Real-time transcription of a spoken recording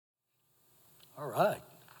All right.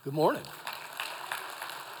 Good morning.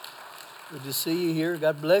 Good to see you here.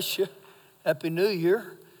 God bless you. Happy New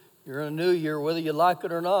Year. You're in a new year, whether you like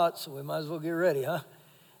it or not, so we might as well get ready, huh?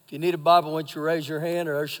 If you need a Bible, why don't you raise your hand,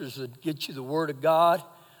 or ushers would get you the Word of God.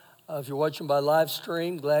 If you're watching by live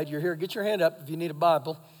stream, glad you're here. Get your hand up if you need a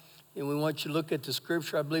Bible. And we want you to look at the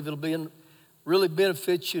Scripture. I believe it'll really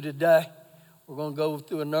benefit you today. We're going to go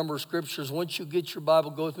through a number of Scriptures. Once you get your Bible,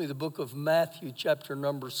 go with me to the book of Matthew, chapter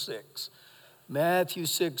number 6. Matthew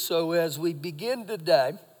 6. So as we begin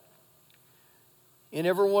today, in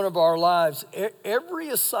every one of our lives, every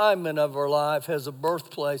assignment of our life has a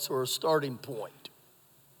birthplace or a starting point.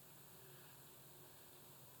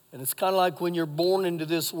 And it's kind of like when you're born into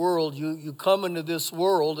this world, you come into this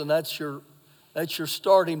world and that's your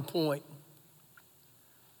starting point.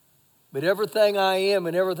 But everything I am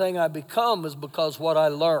and everything I become is because what I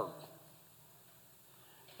learn.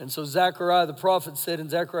 And so Zechariah the prophet said in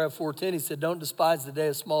Zechariah 4:10, he said, don't despise the day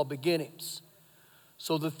of small beginnings.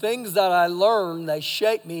 So the things that I learn, they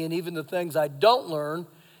shape me, and even the things I don't learn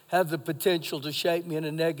have the potential to shape me in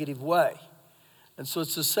a negative way. And so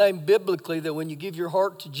it's the same biblically that when you give your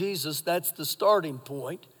heart to Jesus, that's the starting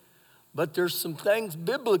point. But there's some things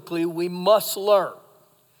biblically we must learn.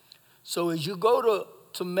 So as you go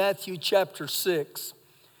to Matthew chapter 6,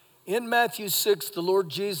 in Matthew 6, the Lord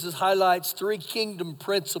Jesus highlights three kingdom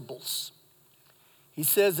principles. He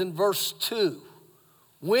says in verse 2,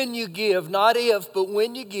 when you give, not if, but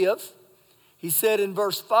when you give. He said in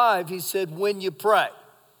verse 5, he said, when you pray.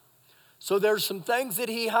 So there's some things that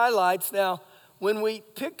he highlights. Now, when we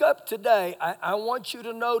pick up today, I want you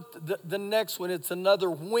to note the next one. It's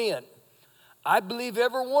another when. I believe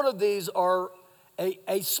every one of these are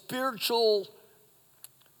a spiritual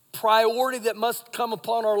priority that must come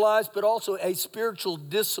upon our lives, but also a spiritual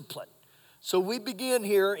discipline. So we begin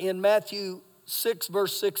here in Matthew 6,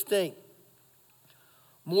 verse 16.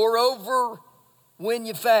 Moreover, when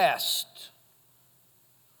you fast.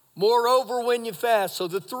 Moreover, when you fast. So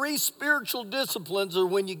the three spiritual disciplines are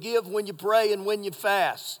when you give, when you pray, and when you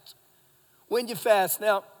fast. When you fast.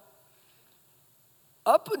 Now,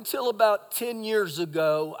 up until about 10 years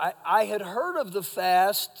ago, I had heard of the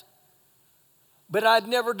fast, but I'd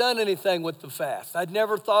never done anything with the fast. I'd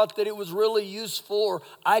never thought that it was really useful, or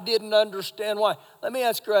I didn't understand why. Let me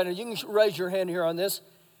ask you right now, you can raise your hand here on this.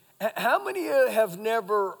 How many of you have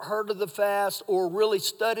never heard of the fast or really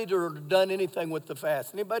studied or done anything with the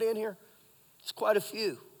fast? Anybody in here? It's quite a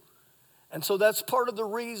few. And so that's part of the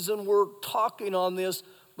reason we're talking on this,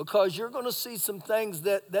 because you're going to see some things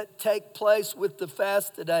that take place with the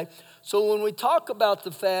fast today. So when we talk about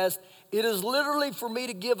the fast, it is literally for me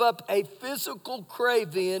to give up a physical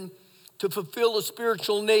craving to fulfill a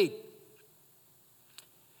spiritual need.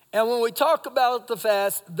 And when we talk about the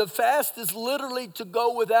fast is literally to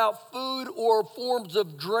go without food or forms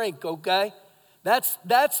of drink, okay? That's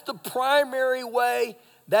the primary way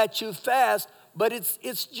that you fast, but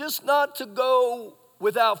it's just not to go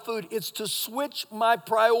without food. It's to switch my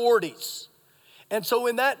priorities. And so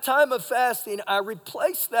in that time of fasting, I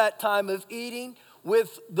replace that time of eating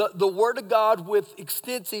with the Word of God, with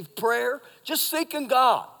extensive prayer, just seeking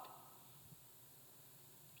God.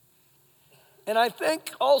 And I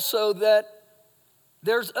think also that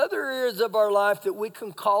there's other areas of our life that we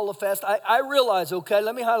can call a fast. I realize, okay,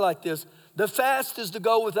 let me highlight this. The fast is to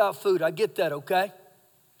go without food. I get that, okay?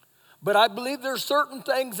 But I believe there's certain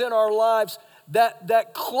things in our lives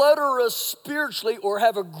that clutter us spiritually or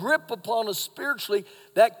have a grip upon us spiritually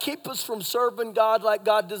that keep us from serving God like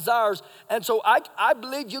God desires. And so I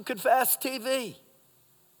believe you could fast TV.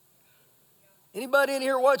 Anybody in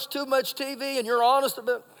here watch too much TV and you're honest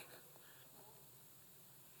about it?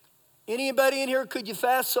 Anybody in here, could you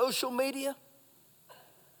fast social media?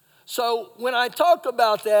 So when I talk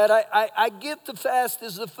about that, I get the fast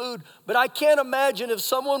is the food, but I can't imagine if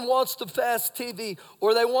someone wants to fast TV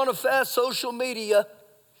or they want to fast social media,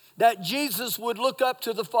 that Jesus would look up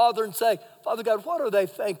to the Father and say, Father God, what are they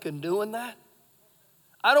thinking doing that?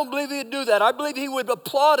 I don't believe he'd do that. I believe he would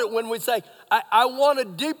applaud it when we say, I want a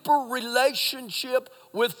deeper relationship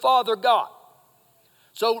with Father God.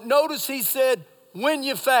 So notice he said, when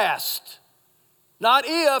you fast. Not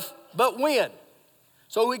if, but when.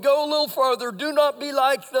 So we go a little further. Do not be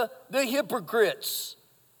like the hypocrites,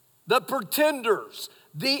 the pretenders,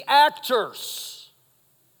 the actors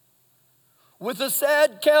with a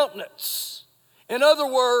sad countenance. In other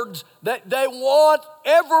words, that they want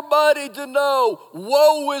everybody to know,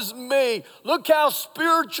 woe is me. Look how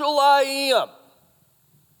spiritual I am.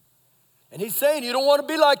 And he's saying you don't want to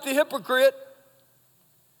be like the hypocrite.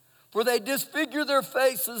 For they disfigure their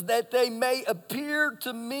faces that they may appear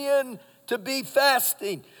to men to be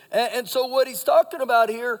fasting. And so what he's talking about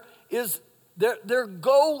here is their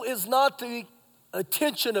goal is not the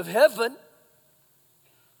attention of heaven.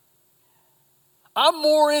 I'm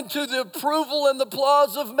more into the approval and the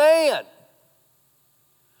applause of man.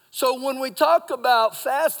 So when we talk about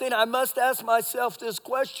fasting, I must ask myself this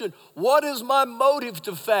question: what is my motive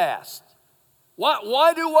to fast?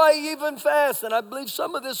 Why do I even fast? And I believe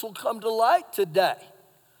some of this will come to light today.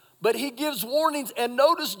 But he gives warnings, and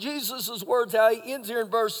notice Jesus' words, how he ends here in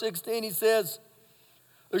verse 16. He says,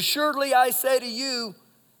 assuredly I say to you,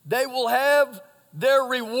 they will have their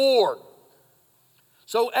reward.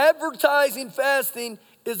 So advertising fasting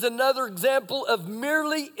is another example of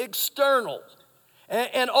merely external.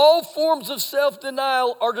 And all forms of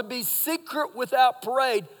self-denial are to be secret without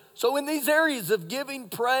parade. So in these areas of giving,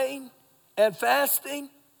 praying, and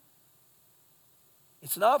fasting,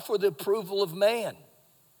 it's not for the approval of man.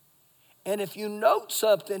 And if you note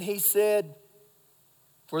something, he said,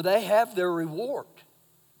 for they have their reward.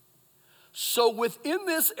 So within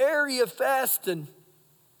this area of fasting,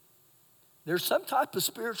 there's some type of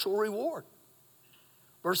spiritual reward.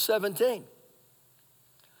 Verse 17.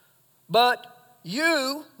 But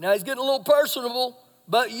you, now he's getting a little personable,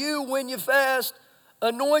 but you, when you fast,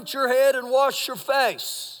 anoint your head and wash your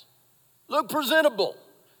face. Look presentable.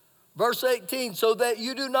 Verse 18, so that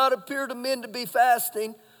you do not appear to men to be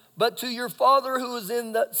fasting, but to your Father who is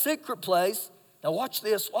in the secret place. Now watch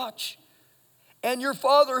this, watch. And your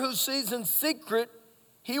Father who sees in secret,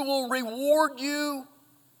 he will reward you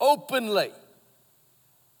openly.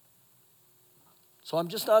 So I'm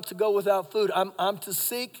just not to go without food. I'm to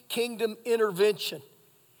seek kingdom intervention.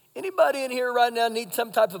 Anybody in here right now need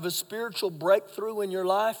some type of a spiritual breakthrough in your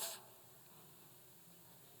life?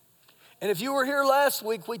 And if you were here last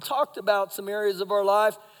week, we talked about some areas of our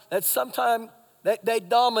life that sometimes they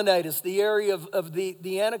dominate us. The area of the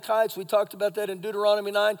Anakites, we talked about that in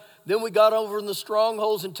Deuteronomy 9. Then we got over in the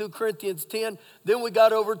strongholds in 2 Corinthians 10. Then we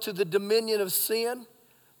got over to the dominion of sin.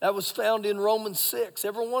 That was found in Romans 6,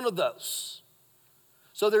 every one of those.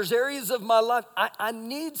 So there's areas of my life, I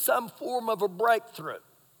need some form of a breakthrough.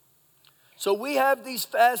 So we have these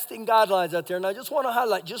fasting guidelines out there, and I just want to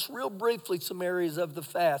highlight just real briefly some areas of the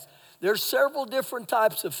fast. There's several different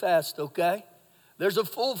types of fast, okay? There's a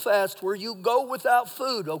full fast where you go without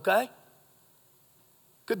food, okay?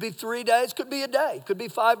 Could be 3 days, could be a day. Could be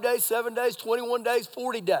 5 days, 7 days, 21 days,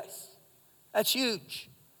 40 days. That's huge.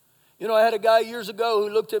 You know, I had a guy years ago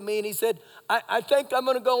who looked at me and he said, I think I'm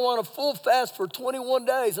going to go on a full fast for 21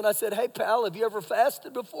 days. And I said, hey, pal, have you ever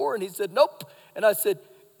fasted before? And he said, nope. And I said,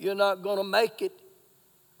 you're not going to make it.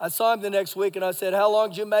 I saw him the next week and I said, how long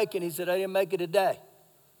did you make it? He said, I didn't make it a day.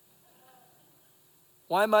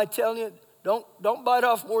 Why am I telling you? Don't bite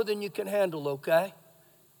off more than you can handle, okay?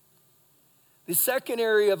 The second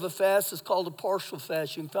area of a fast is called a partial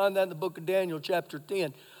fast. You can find that in the book of Daniel, chapter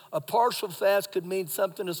 10. A partial fast could mean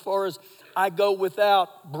something as far as I go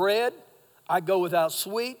without bread, I go without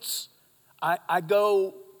sweets, I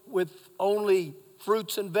go with only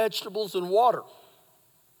fruits and vegetables and water.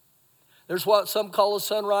 There's what some call a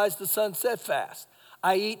sunrise to sunset fast.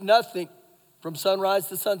 I eat nothing from sunrise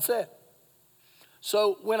to sunset.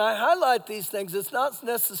 So when I highlight these things, it's not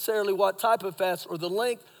necessarily what type of fast or the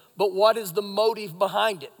length, but what is the motive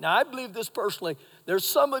behind it. Now, I believe this personally. There's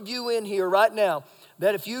some of you in here right now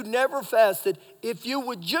that if you never fasted, if you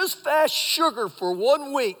would just fast sugar for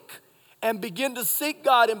 1 week and begin to seek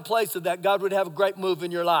God in place of that, God would have a great move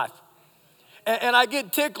in your life. And I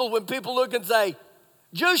get tickled when people look and say,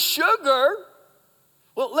 just sugar?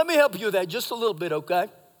 Well, let me help you with that just a little bit, okay?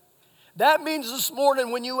 That means this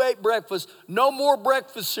morning when you ate breakfast, no more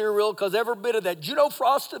breakfast cereal, because every bit of that. Do you know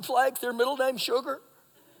Frosted Flakes, their middle name sugar?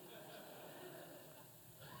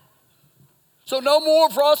 So no more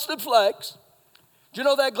Frosted Flakes. Do you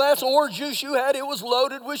know that glass of orange juice you had? It was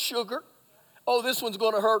loaded with sugar. Oh, this one's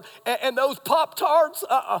going to hurt. And those Pop-Tarts,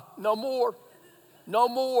 no more. No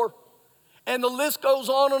more. And the list goes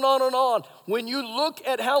on and on and on. When you look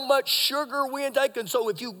at how much sugar we intake, and so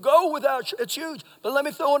if you go without, it's huge. But let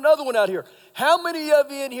me throw another one out here. How many of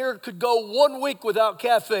you in here could go 1 week without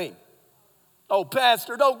caffeine? Oh,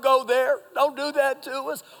 Pastor, don't go there. Don't do that to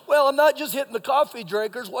us. Well, I'm not just hitting the coffee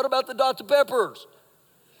drinkers. What about the Dr. Peppers?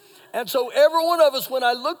 And so every one of us, when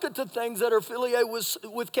I look at the things that are affiliated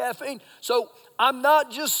with caffeine, so I'm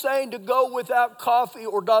not just saying to go without coffee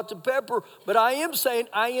or Dr. Pepper, but I am saying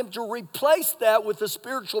I am to replace that with a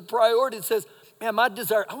spiritual priority that says, man, my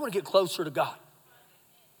desire, I want to get closer to God.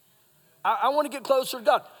 I want to get closer to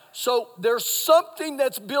God. So there's something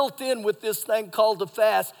that's built in with this thing called a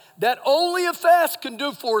fast that only a fast can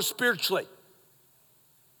do for us spiritually.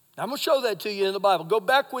 I'm going to show that to you in the Bible. Go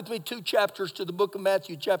back with me 2 chapters to the book of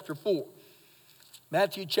Matthew chapter 4.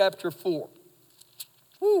 Matthew chapter 4.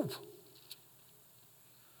 Woo.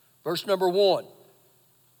 Verse number 1.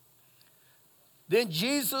 Then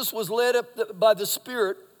Jesus was led up by the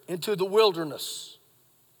Spirit into the wilderness.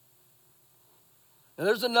 And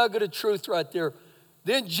there's a nugget of truth right there.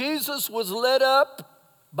 Then Jesus was led up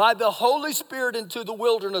by the Holy Spirit into the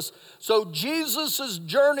wilderness. So Jesus'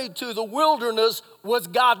 journey to the wilderness was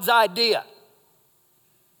God's idea.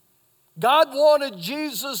 God wanted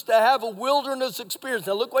Jesus to have a wilderness experience.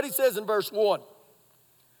 Now look what he says in verse 1.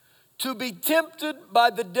 To be tempted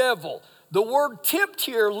by the devil. The word tempt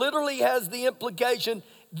here literally has the implication,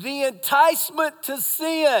 the enticement to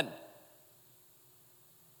sin.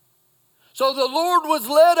 So the Lord was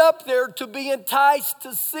led up there to be enticed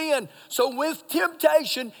to sin. So with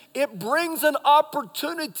temptation, it brings an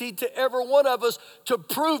opportunity to every one of us to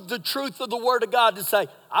prove the truth of the Word of God, to say,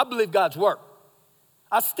 I believe God's Word.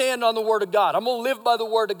 I stand on the Word of God. I'm going to live by the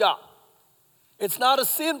Word of God. It's not a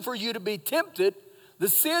sin for you to be tempted. The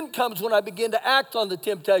sin comes when I begin to act on the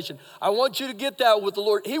temptation. I want you to get that with the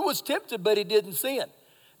Lord. He was tempted, but he didn't sin.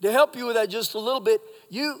 To help you with that just a little bit,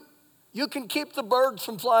 you can keep the birds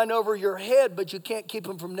from flying over your head, but you can't keep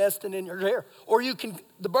them from nesting in your hair. Or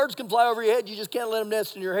the birds can fly over your head, you just can't let them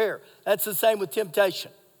nest in your hair. That's the same with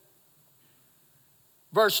temptation.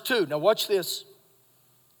 Verse 2, now watch this.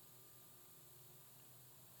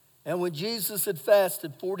 And when Jesus had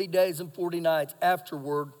fasted 40 days and 40 nights,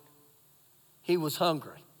 afterward, he was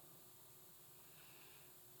hungry.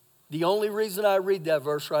 The only reason I read that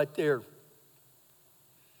verse right there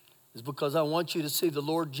is because I want you to see the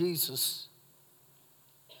Lord Jesus.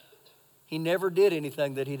 He never did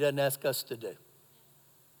anything that he doesn't ask us to do.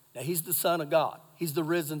 Now, he's the Son of God. He's the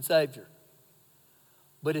risen Savior.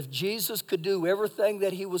 But if Jesus could do everything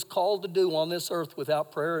that he was called to do on this earth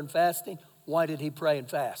without prayer and fasting, why did he pray and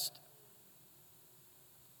fast?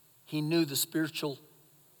 He knew the spiritual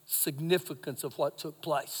significance of what took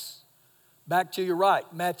place. Back to your right,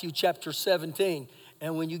 Matthew chapter 17.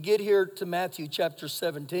 And when you get here to Matthew chapter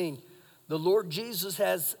 17, the Lord Jesus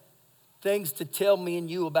has things to tell me and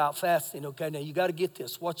you about fasting. Okay, now you got to get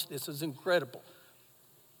this. Watch this. It's incredible.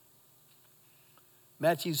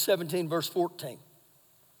 Matthew 17, verse 14.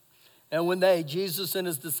 And when they, Jesus and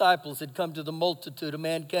his disciples, had come to the multitude, a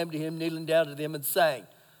man came to him, kneeling down to them and saying,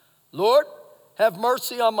 Lord, have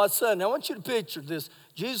mercy on my son. Now I want you to picture this.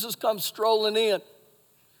 Jesus comes strolling in.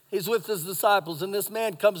 He's with his disciples, and this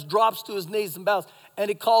man comes, drops to his knees and bows, and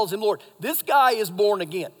he calls him Lord. This guy is born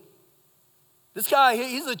again. This guy,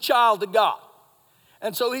 he's a child of God.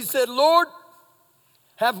 And so he said, Lord,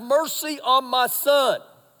 have mercy on my son,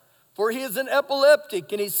 for he is an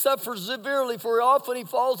epileptic, and he suffers severely, for often he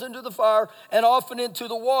falls into the fire and often into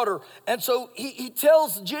the water. And so he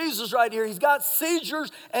tells Jesus right here, he's got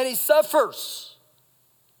seizures and he suffers.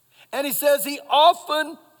 And he says he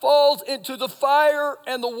often falls into the fire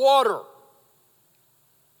and the water.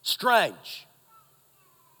 Strange.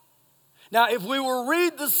 Now, if we were to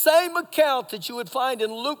read the same account that you would find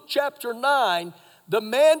in Luke chapter 9, the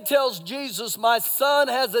man tells Jesus, my son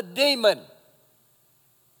has a demon.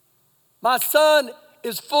 My son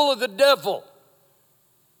is full of the devil.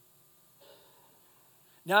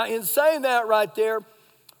 Now, in saying that right there,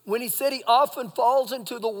 when he said he often falls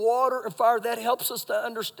into the water and fire, that helps us to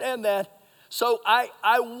understand that. So I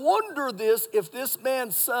wonder if this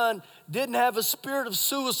man's son didn't have a spirit of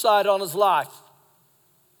suicide on his life.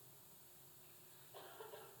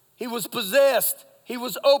 He was possessed. He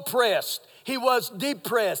was oppressed. He was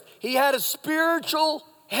depressed. He had a spiritual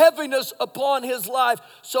heaviness upon his life.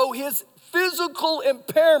 So his physical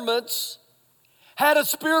impairments had a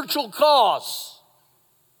spiritual cause.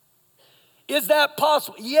 Is that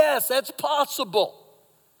possible? Yes, that's possible.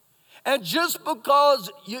 And just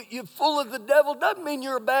because you're full of the devil doesn't mean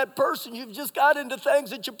you're a bad person. You've just got into things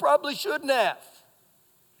that you probably shouldn't have.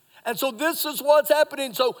 And so this is what's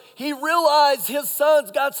happening. So he realized his son's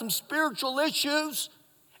got some spiritual issues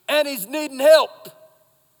and he's needing help.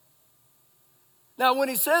 Now, when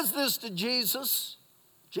he says this to Jesus,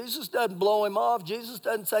 Jesus doesn't blow him off. Jesus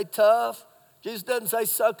doesn't say tough. Jesus doesn't say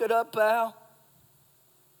suck it up, pal.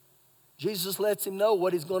 Jesus lets him know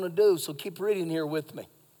what he's going to do. So keep reading here with me.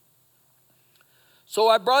 So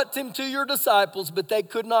I brought him to your disciples, but they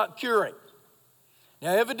could not cure him.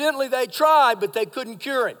 Now evidently they tried, but they couldn't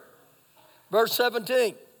cure him. Verse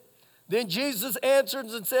 17. Then Jesus answered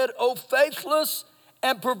and said, O faithless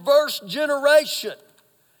and perverse generation,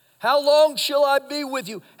 how long shall I be with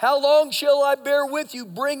you? How long shall I bear with you?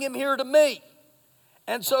 Bring him here to me.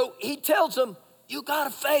 And so he tells them, you got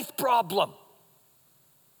a faith problem.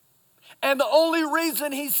 And the only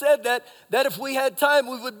reason he said that if we had time,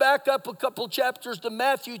 we would back up a couple chapters to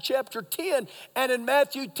Matthew chapter 10. And in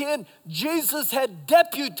Matthew 10, Jesus had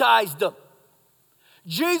deputized them.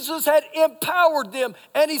 Jesus had empowered them.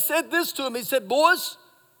 And he said this to them. He said, boys,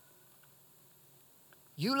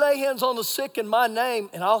 you lay hands on the sick in my name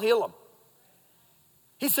and I'll heal them.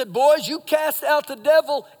 He said, boys, you cast out the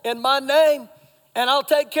devil in my name and I'll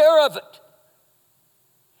take care of it.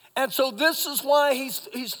 And so this is why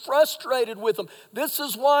he's frustrated with them. This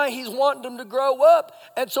is why he's wanting them to grow up.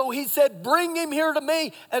 And so he said, bring him here to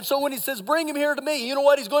me. And so when he says, bring him here to me, you know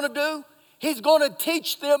what he's going to do? He's going to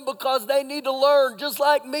teach them because they need to learn just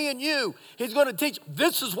like me and you. He's going to teach,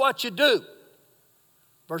 this is what you do.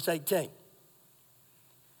 Verse 18.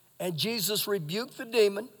 And Jesus rebuked the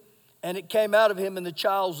demon, and it came out of him, and the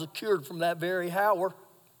child was cured from that very hour.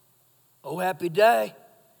 Oh, happy day.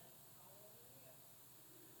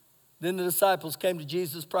 Then the disciples came to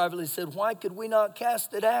Jesus privately and said, why could we not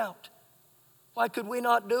cast it out? Why could we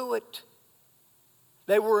not do it?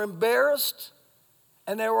 They were embarrassed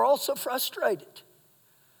and they were also frustrated.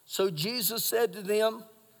 So Jesus said to them,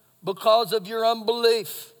 because of your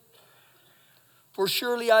unbelief, for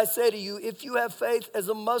surely I say to you, if you have faith as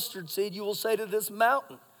a mustard seed, you will say to this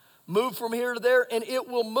mountain, move from here to there, and it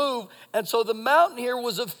will move. And so the mountain here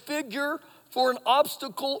was a figure for an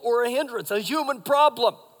obstacle or a hindrance, a human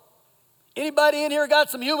problem. Anybody in here got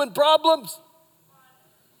some human problems?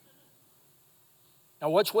 Now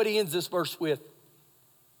watch what he ends this verse with.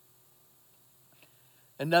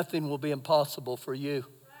 And nothing will be impossible for you. You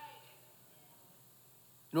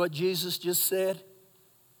know what Jesus just said?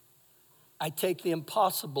 I take the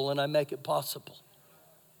impossible and I make it possible.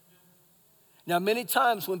 Now many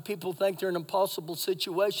times when people think they're in an impossible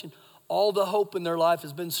situation, all the hope in their life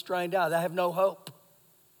has been strained out. They have no hope.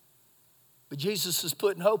 But Jesus is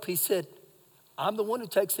putting hope. He said, I'm the one who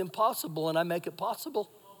takes the impossible and I make it possible.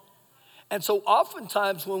 And so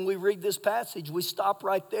oftentimes when we read this passage, we stop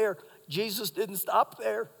right there. Jesus didn't stop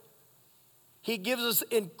there. He gives us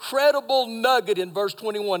incredible nugget in verse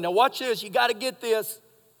 21. Now watch this, you got to get this.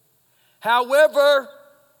 However,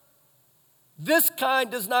 this kind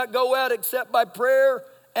does not go out except by prayer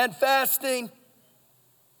and fasting.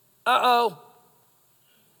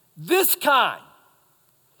 This kind.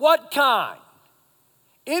 What kind?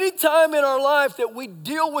 Anytime in our life that we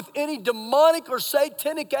deal with any demonic or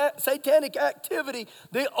satanic activity,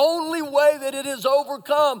 the only way that it is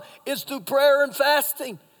overcome is through prayer and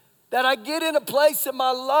fasting. That I get in a place in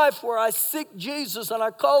my life where I seek Jesus and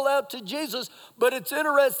I call out to Jesus. But it's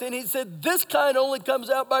interesting, he said this kind only comes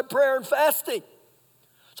out by prayer and fasting.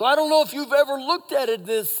 So I don't know if you've ever looked at it in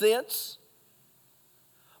this sense,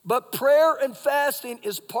 but prayer and fasting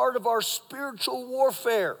is part of our spiritual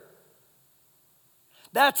warfare.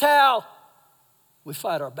 That's how we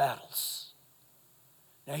fight our battles.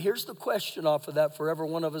 Now here's the question off of that for every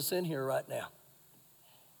one of us in here right now.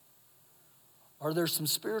 Are there some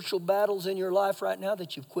spiritual battles in your life right now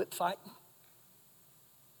that you've quit fighting?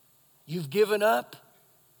 You've given up?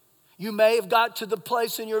 You may have got to the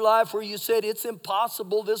place in your life where you said, it's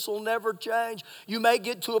impossible, this will never change. You may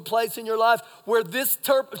get to a place in your life where this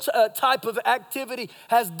type of activity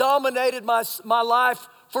has dominated my life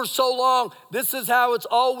for so long. This is how it's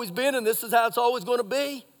always been and this is how it's always going to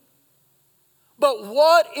be. But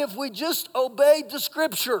what if we just obeyed the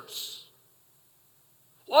scriptures?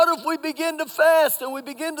 What if we begin to fast and we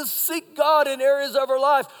begin to seek God in areas of our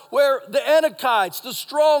life where the anakites, the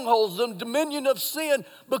strongholds, the dominion of sin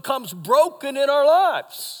becomes broken in our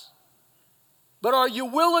lives? But are you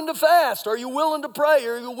willing to fast? Are you willing to pray?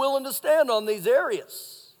 Are you willing to stand on these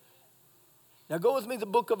areas? Now go with me to the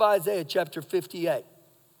book of Isaiah chapter 58.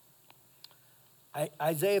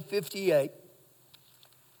 Isaiah 58.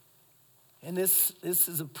 And this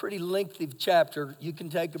is a pretty lengthy chapter. You can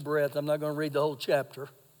take a breath. I'm not going to read the whole chapter.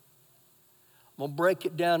 I'm going to break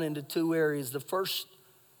it down into two areas. The first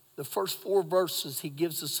 4 verses, he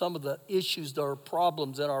gives us some of the issues that are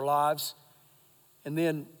problems in our lives. And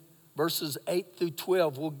then verses 8 through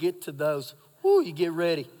 12, we'll get to those. Whoo, you get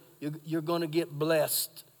ready. You're going to get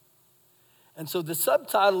blessed. And so the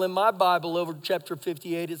subtitle in my Bible over chapter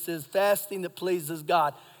 58, it says, Fasting That Pleases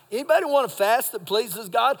God. Anybody want to fast that pleases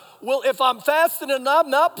God? Well, if I'm fasting and I'm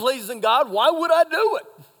not pleasing God, why would I do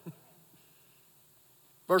it?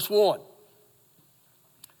 Verse 1.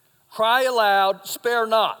 Cry aloud, spare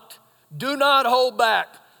not. Do not hold back.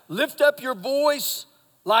 Lift up your voice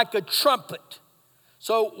like a trumpet.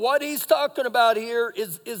 So what he's talking about here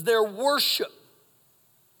is their worship.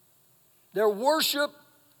 Their worship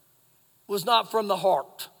was not from the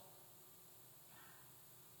heart.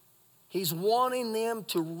 He's wanting them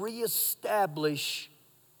to reestablish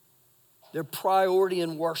their priority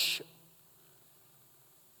in worship.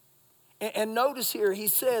 And notice here, he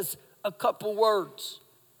says a couple words.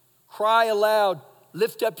 Cry aloud,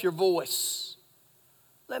 lift up your voice.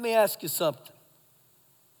 Let me ask you something.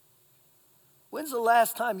 When's the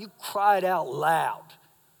last time you cried out loud?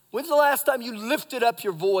 When's the last time you lifted up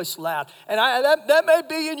your voice loud? And that may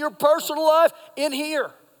be in your personal life, in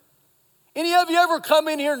here. Any of you ever come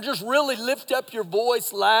in here and just really lift up your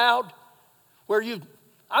voice loud? Where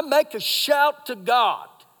I make a shout to God.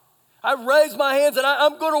 I raise my hands and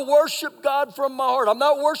I'm going to worship God from my heart. I'm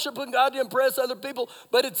not worshiping God to impress other people,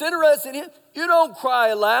 but it's interesting. You don't cry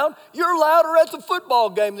aloud. You're louder at the football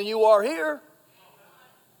game than you are here.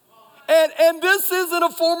 And this isn't a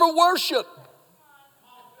form of worship.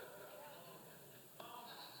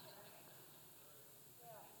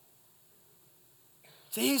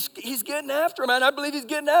 See, he's getting after him, and I believe he's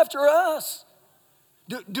getting after us.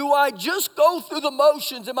 Do I just go through the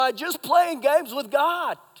motions? Am I just playing games with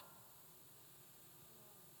God?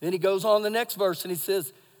 Then he goes on the next verse and he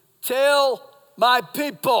says, tell my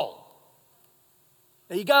people.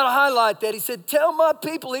 Now you got to highlight that. He said, tell my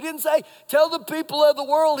people. He didn't say, tell the people of the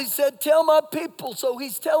world. He said, tell my people. So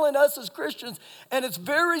he's telling us as Christians. And it's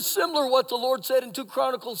very similar what the Lord said in 2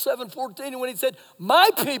 Chronicles 7:14 when he said, my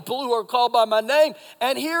people who are called by my name.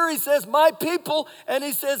 And here he says, my people. And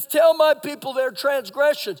he says, tell my people their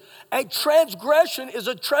transgressions. A transgression is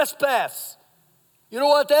a trespass. You know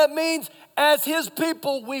what that means? As his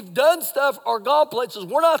people, we've done stuff or gone places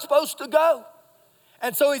we're not supposed to go.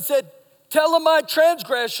 And so he said, tell them my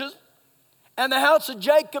transgressions and the house of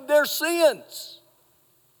Jacob their sins.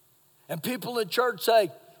 And people in church say,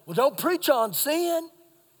 well, don't preach on sin.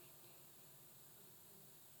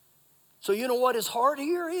 So you know what his heart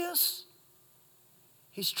here is?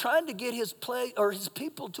 He's trying to get his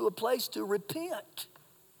people to a place to repent.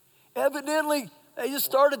 Evidently, they just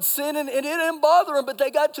started sinning and it didn't bother them, but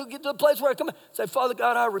they got to get to the place where I come and say, Father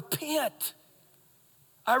God, I repent.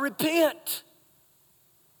 I repent.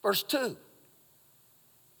 Verse 2.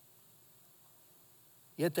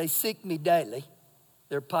 Yet they seek me daily.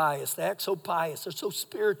 They're pious. They act so pious. They're so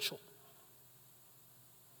spiritual.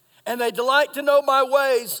 And they delight to know my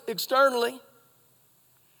ways externally.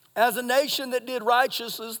 As a nation that did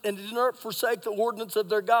righteousness and did not forsake the ordinance of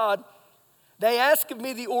their God, they ask of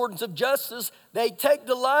me the ordinance of justice. They take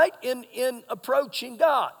delight in approaching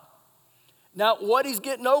God. Now, what he's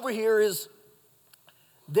getting over here is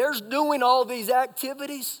they're doing all these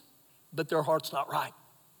activities, but their heart's not right.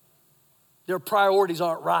 Their priorities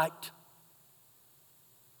aren't right.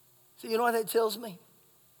 So you know what that tells me?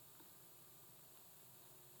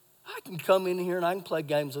 I can come in here and I can play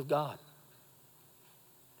games with God.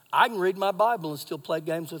 I can read my Bible and still play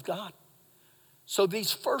games with God. So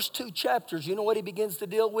these first 2 chapters, you know what he begins to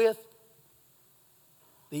deal with?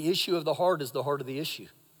 The issue of the heart is the heart of the issue.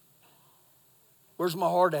 Where's my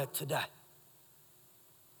heart at today?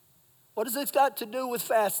 What has this got to do with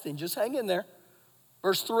fasting? Just hang in there.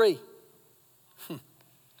 Verse 3.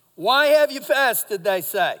 Why have you fasted, they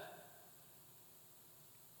say?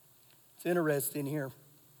 It's interesting here.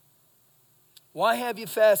 Why have you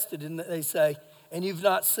fasted, and they say, and you've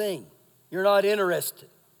not seen? You're not interested.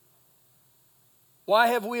 Why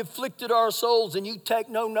have we afflicted our souls and you take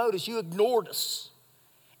no notice? You ignored us.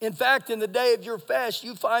 In fact, in the day of your fast,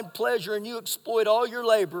 you find pleasure and you exploit all your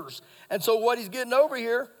laborers. And so what he's getting over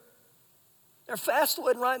here, their fast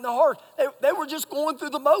wasn't right in the heart. They were just going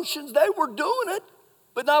through the motions. They were doing it,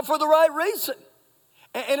 but not for the right reason.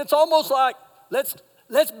 And it's almost like, let's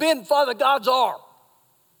bend Father God's arm.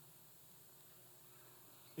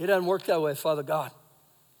 It doesn't work that way, Father God.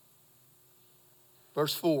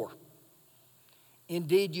 Verse 4.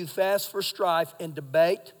 Indeed, you fast for strife and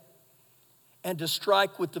debate and to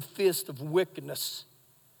strike with the fist of wickedness.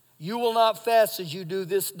 You will not fast as you do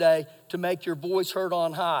this day to make your voice heard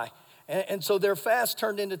on high. And so their fast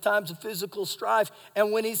turned into times of physical strife.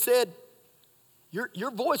 And when he said,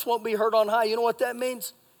 your voice won't be heard on high, you know what that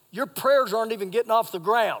means? Your prayers aren't even getting off the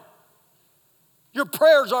ground. Your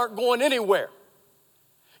prayers aren't going anywhere.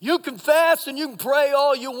 You can fast and you can pray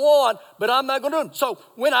all you want, but I'm not going to do it. So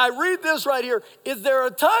when I read this right here, is there a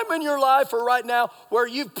time in your life or right now where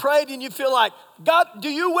you've prayed and you feel like, God, do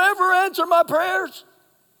you ever answer my prayers?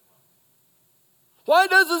 Why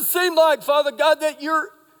does it seem like, Father God, that you're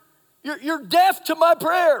deaf to my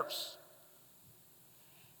prayers?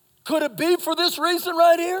 Could it be for this reason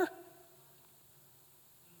right here?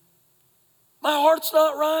 My heart's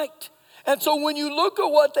not right. And so when you look at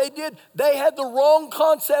what they did, they had the wrong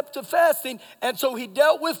concept of fasting. And so he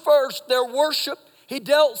dealt with first their worship. He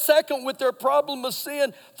dealt second with their problem of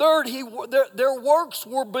sin. Third, their works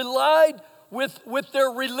were belied with their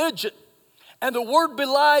religion. And the word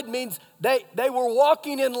belied means they were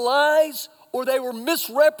walking in lies, or they were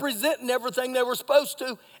misrepresenting everything they were supposed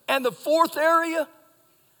to. And the fourth area,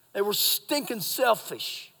 they were stinking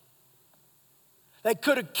selfish. They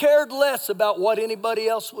could have cared less about what anybody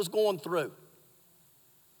else was going through.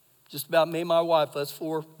 Just about me and my wife, us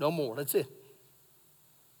four, no more, that's it.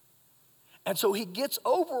 And so he gets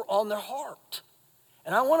over on their heart.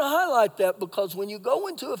 And I want to highlight that because when you go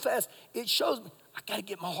into a fast, it shows me, I got to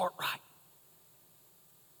get my heart right.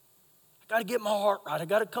 I got to get my heart right. I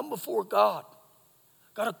got to come before God. I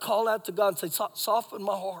got to call out to God and say, soften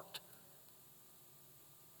my heart.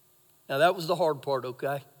 Now that was the hard part,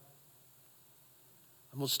 okay?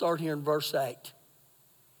 I'm going to start here in verse 8.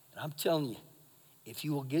 And I'm telling you, if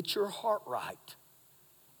you will get your heart right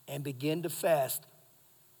and begin to fast,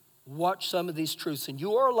 watch some of these truths. And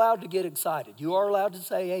you are allowed to get excited. You are allowed to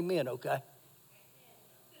say amen, okay?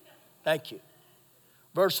 Thank you.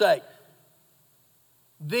 Verse 8.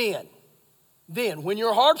 Then, when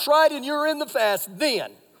your heart's right and you're in the fast,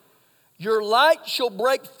 then your light shall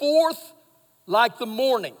break forth like the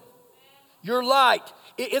morning. Your light.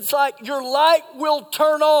 It's like your light will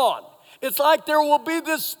turn on. It's like there will be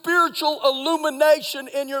this spiritual illumination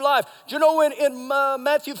in your life. Do you know in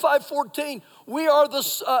Matthew 5:14, we are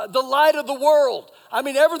the light of the world. I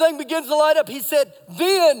mean, everything begins to light up. He said,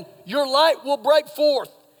 then your light will break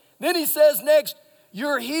forth. Then he says next,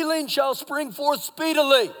 your healing shall spring forth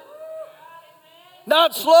speedily.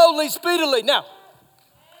 Not slowly, speedily. Now,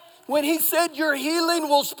 when he said your healing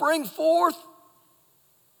will spring forth,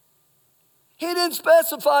 he didn't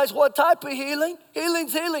specify what type of healing.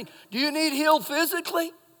 Healing's healing. Do you need healed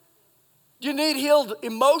physically? Do you need healed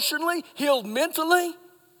emotionally? Healed mentally?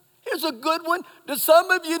 Here's a good one. Do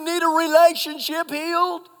some of you need a relationship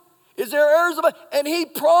healed? Is there areas of it? And he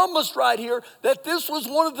promised right here that this was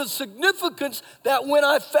one of the significance that when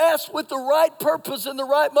I fast with the right purpose and the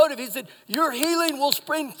right motive, he said, your healing will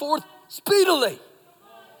spring forth speedily.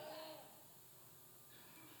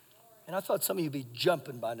 And I thought some of you would be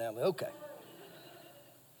jumping by now. Okay.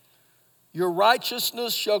 Your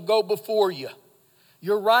righteousness shall go before you.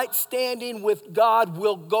 Your right standing with God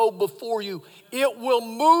will go before you. It will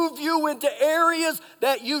move you into areas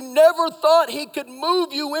that you never thought he could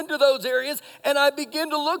move you into those areas. And I begin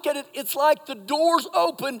to look at it. It's like the doors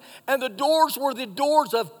open, and the doors were the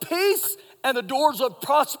doors of peace and the doors of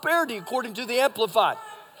prosperity, according to the Amplified.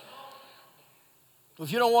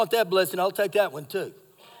 If you don't want that blessing, I'll take that one too.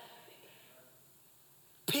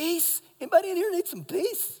 Peace? Anybody in here need some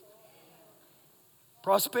peace?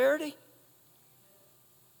 Prosperity?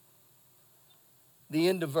 The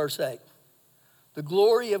end of verse 8. The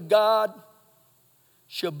glory of God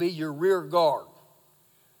shall be your rear guard.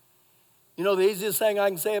 You know the easiest thing I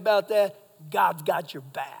can say about that? God's got your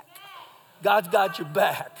back. God's got your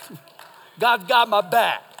back. God's got my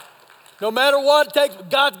back. No matter what it takes,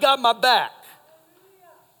 God's got my back.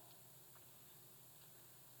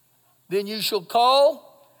 Then you shall call,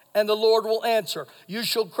 and the Lord will answer. You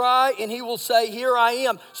shall cry, and he will say, here I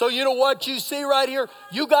am. So you know what you see right here?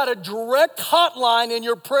 You got a direct hotline in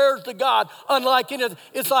your prayers to God. Unlike in it,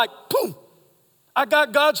 it's like, boom, I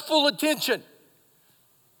got God's full attention.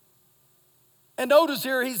 And notice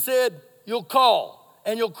here he said, you'll call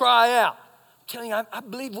and you'll cry out. I'm telling you, I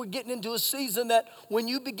believe we're getting into a season that when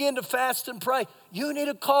you begin to fast and pray, you need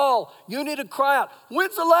to call. You need to cry out.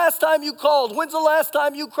 When's the last time you called? When's the last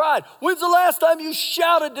time you cried? When's the last time you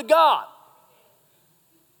shouted to God?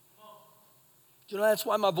 You know, that's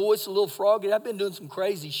why my voice is a little froggy. I've been doing some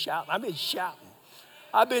crazy shouting. I've been shouting.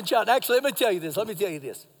 Actually, let me tell you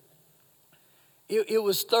this. It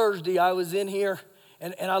was Thursday. I was in here,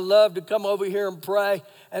 and I love to come over here and pray.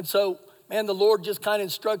 And so, man, the Lord just kind of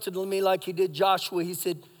instructed me like he did Joshua. He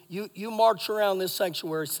said, you march around this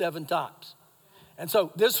sanctuary 7 times. And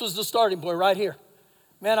so this was the starting point right here.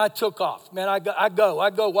 Man, I took off. Man, I go.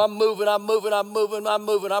 I'm moving.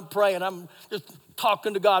 I'm praying. I'm just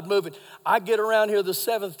talking to God, moving. I get around here the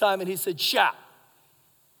 7th time, and he said, shout.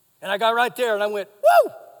 And I got right there, and I went,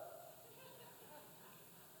 woo!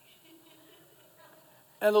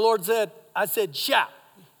 And the Lord said, I said, shout.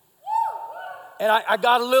 And I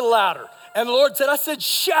got a little louder. And the Lord said, I said,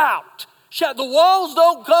 shout. Shout. The walls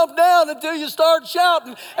don't come down until you start shouting.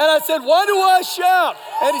 And I said, why do I shout?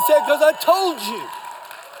 And he said, because I told you.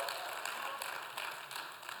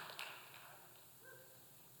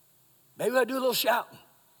 Maybe I do a little shouting.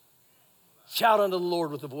 Shout unto the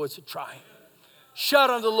Lord with a voice of triumph. Shout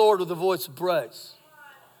unto the Lord with a voice of praise.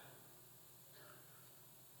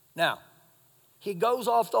 Now, he goes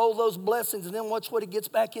off to all those blessings, and then watch what he gets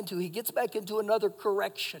back into. He gets back into another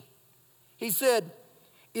correction. He said,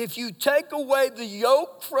 if you take away the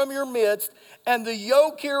yoke from your midst, and the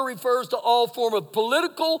yoke here refers to all form of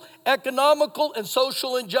political, economical, and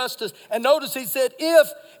social injustice. And notice he said,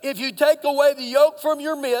 if you take away the yoke from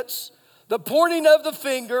your midst, the pointing of the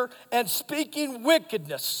finger, and speaking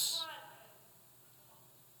wickedness.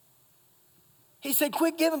 He said,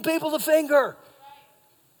 quit giving people the finger.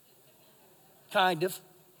 Kind of.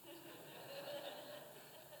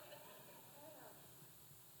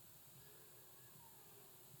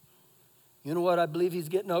 You know what I believe he's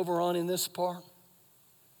getting over on in this part?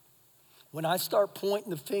 When I start pointing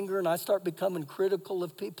the finger and I start becoming critical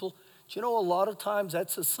of people, do you know a lot of times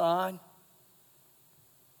that's a sign?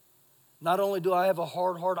 Not only do I have a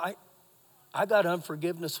hard heart, I got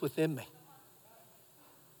unforgiveness within me.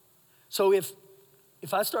 So if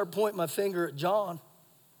I start pointing my finger at John,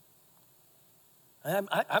 I'm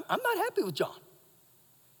not happy with John.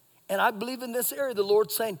 And I believe in this area the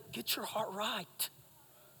Lord's saying, get your heart right.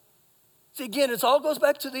 See, again, it all goes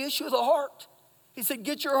back to the issue of the heart. He said,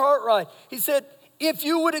 get your heart right. He said, if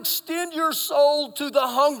you would extend your soul to the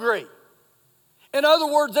hungry. In other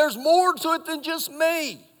words, there's more to it than just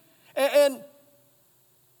me. And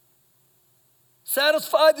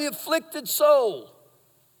satisfy the afflicted soul.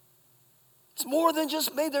 It's more than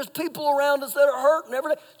just me. There's people around us that are hurting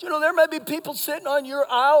every day. You know, there may be people sitting on your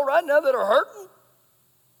aisle right now that are hurting.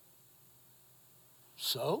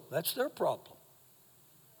 So, that's their problem.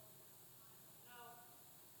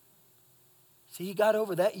 See, he got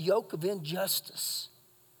over that yoke of injustice.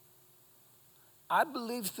 I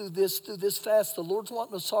believe through this fast, the Lord's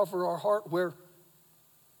wanting to soften our heart where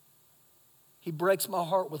he breaks my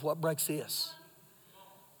heart with what breaks his.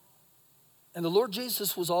 And the Lord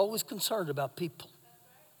Jesus was always concerned about people.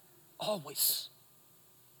 Always.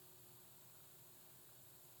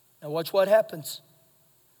 Now watch what happens.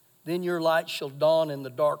 Then your light shall dawn in the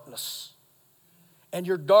darkness. And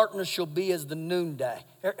your darkness shall be as the noonday.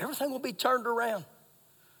 Everything will be turned around.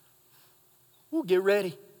 Ooh, get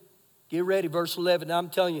ready. Get ready, verse 11. Now I'm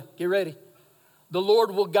telling you, get ready. The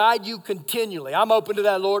Lord will guide you continually. I'm open to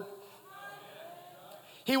that, Lord.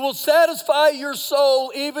 He will satisfy your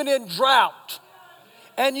soul even in drought.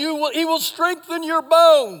 And he will strengthen your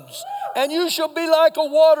bones. And you shall be like a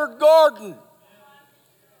watered garden.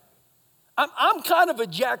 I'm kind of a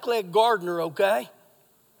jackleg gardener, okay?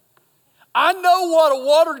 I know what a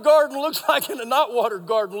watered garden looks like and a not watered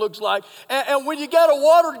garden looks like. And when you got a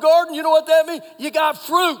watered garden, you know what that means? You got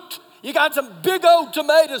fruit. You got some big old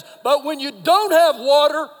tomatoes. But when you don't have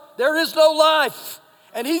water, there is no life.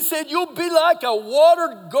 And he said, you'll be like a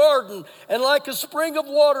watered garden and like a spring of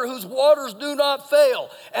water whose waters do not fail.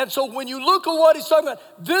 And so when you look at what he's talking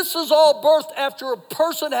about, this is all birthed after a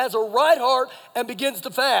person has a right heart and begins to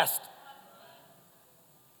fast.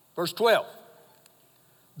 Verse 12.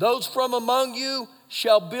 Those from among you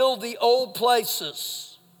shall build the old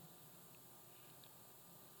places.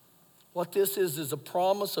 What this is a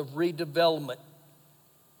promise of redevelopment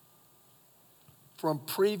from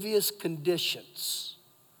previous conditions.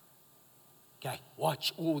 Okay,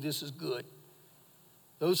 watch. Oh, this is good.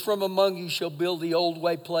 Those from among you shall build the old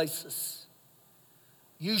way places.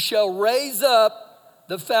 You shall raise up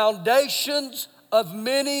the foundations of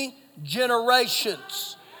many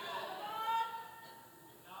generations.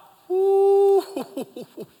 Ooh.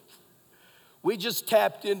 We just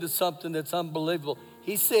tapped into something that's unbelievable.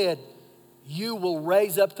 He said, you will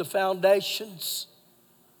raise up the foundations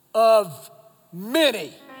of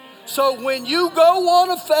many. So when you go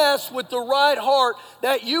on a fast with the right heart,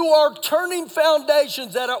 that you are turning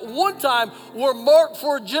foundations that at one time were marked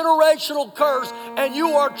for a generational curse, and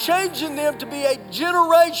you are changing them to be a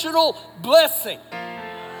generational blessing.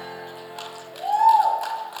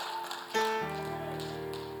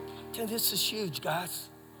 And this is huge, guys.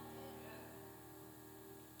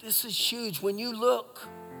 This is huge. When you look,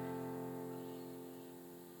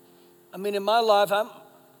 I mean, in my life,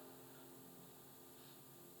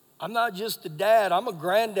 I'm not just a dad, I'm a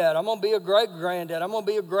granddad. I'm gonna be a great-granddad. I'm gonna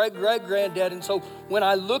be a great-great-granddad. And so when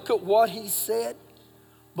I look at what he said,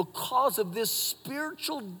 because of this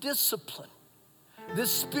spiritual discipline, this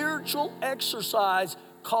spiritual exercise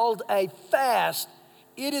called a fast,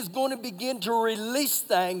 it is going to begin to release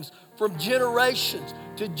things from generations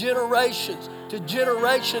to generations to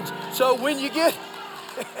generations. So when you get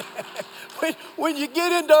when you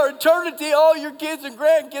get into eternity, all your kids and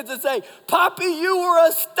grandkids will say, Poppy, you were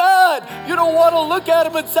a stud. You don't want to look at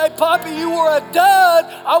them and say, Poppy, you were a dud.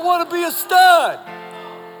 I want to be a stud.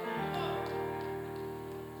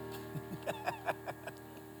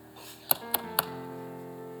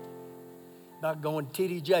 Not going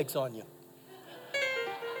TD Jakes on you.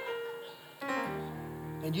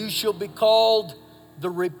 And you shall be called the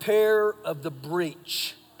repair of the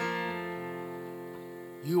breach.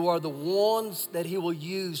 You are the ones that he will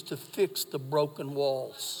use to fix the broken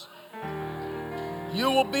walls. You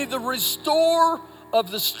will be the restorer of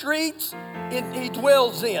the streets he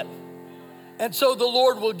dwells in. And so the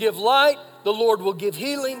Lord will give light, the Lord will give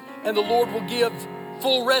healing, and the Lord will give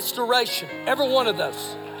full restoration. Every one of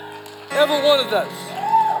those. Every one of those.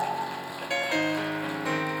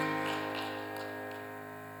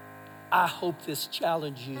 I hope this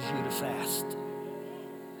challenges you to fast.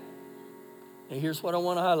 Now here's what I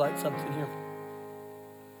want to highlight something here.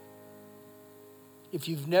 If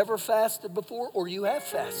you've never fasted before or you have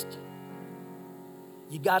fasted,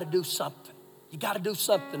 you got to do something. You got to do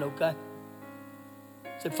something, okay?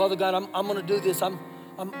 Say, Father God, I'm going to do this. I'm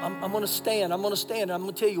going to stand. I'm going to stand. I'm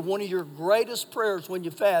going to tell you, one of your greatest prayers when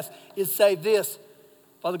you fast is say this: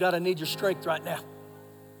 Father God, I need your strength right now.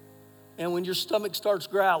 And when your stomach starts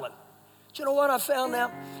growling. Do you know what I found out?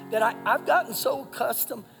 That I've gotten so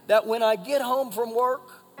accustomed that when I get home from work,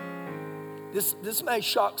 this may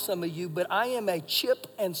shock some of you, but I am a chip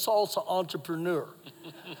and salsa entrepreneur.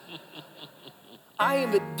 I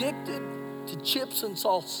am addicted to chips and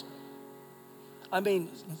salsa. I mean,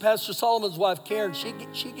 Pastor Solomon's wife, Karen,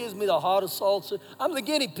 she gives me the hottest salsa. I'm the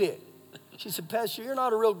guinea pig. She said, Pastor, you're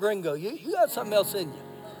not a real gringo. You got something else in you.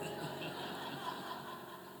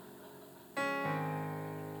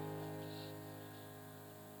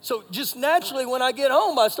 So just naturally, when I get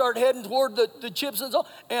home, I start heading toward the chips and salsa.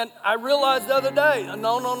 And I realized the other day,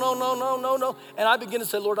 no. And I begin to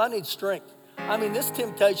say, Lord, I need strength. I mean, this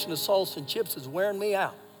temptation of salsa and chips is wearing me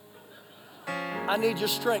out. I need your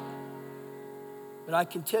strength. But I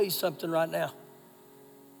can tell you something right now.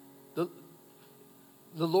 The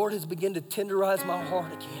Lord has begun to tenderize my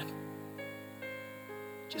heart again.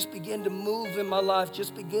 Just begin to move in my life.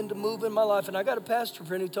 Just begin to move in my life. And I got a pastor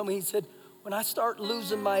friend who told me, he said, when I start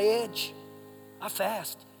losing my edge, I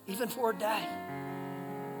fast, even for a day.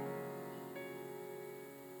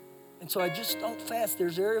 And so I just don't fast.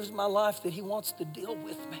 There's areas of my life that he wants to deal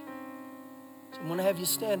with me. So I'm going to have you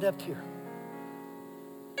stand up here.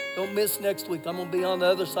 Don't miss next week. I'm going to be on the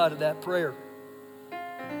other side of that prayer.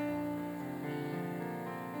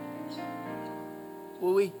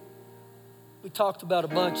 Well, we talked about a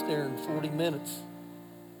bunch there in 40 minutes.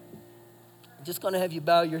 I'm just going to have you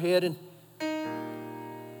bow your head, and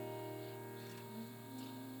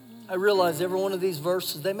I realize every one of these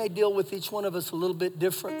verses, they may deal with each one of us a little bit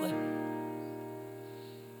differently.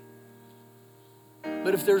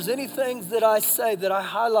 But if there's any things that I say, that I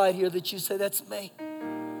highlight here, that you say, that's me,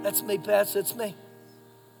 Pastor, that's me,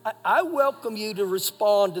 I welcome you to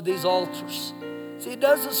respond to these altars. See, it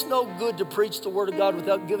does us no good to preach the Word of God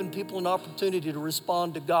without giving people an opportunity to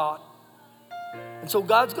respond to God. And so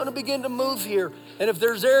God's going to begin to move here. And if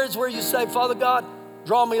there's areas where you say, Father God,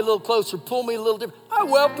 draw me a little closer, pull me a little different, I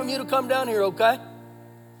welcome you to come down here, okay?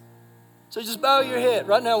 So just bow your head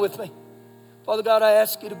right now with me. Father God, I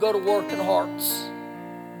ask you to go to work in hearts.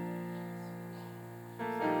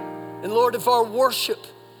 And Lord, if our worship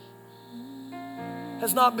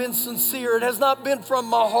has not been sincere, it has not been from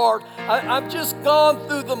my heart, I've just gone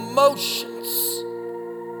through the motions.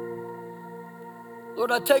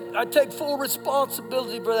 Lord, I take full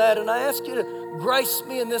responsibility for that, and I ask you to grace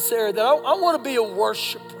me in this area, that I want to be a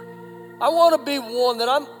worshiper. I want to be one that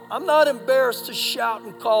I'm not embarrassed to shout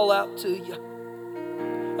and call out to you.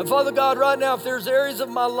 And Father God, right now, if there's areas of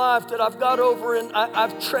my life that I've got over and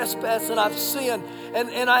I've trespassed and I've sinned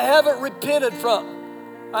and I haven't repented from,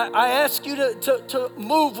 I ask you to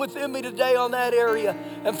move within me today on that area.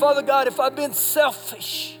 And Father God, if I've been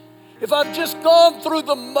selfish, if I've just gone through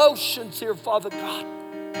the motions here, Father God.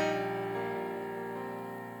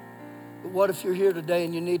 But what if you're here today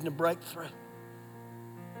and you're needing a breakthrough?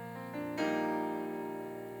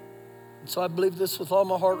 And so I believe this with all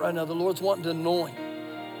my heart right now. The Lord's wanting to anoint.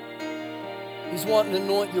 He's wanting to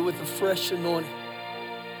anoint you with a fresh anointing,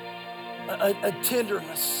 a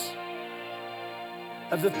tenderness.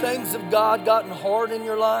 Have the things of God gotten hard in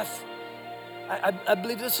your life? I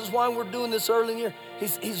believe this is why we're doing this early in the year.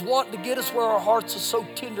 He's wanting to get us where our hearts are so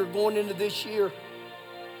tender going into this year,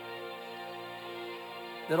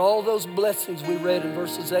 that all those blessings we read in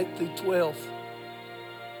verses 8 through 12,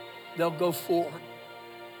 they'll go forward.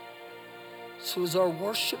 So as our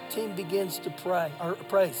worship team begins to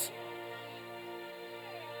praise,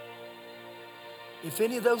 if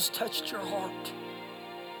any of those touched your heart,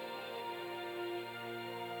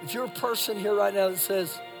 if you're a person here right now that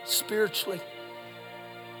says, spiritually,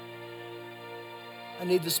 I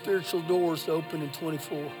need the spiritual doors to open in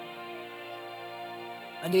 24.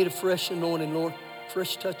 I need a fresh anointing, Lord,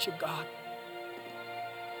 fresh touch of God.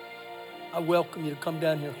 I welcome you to come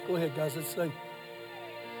down here. Go ahead, guys. Let's sing.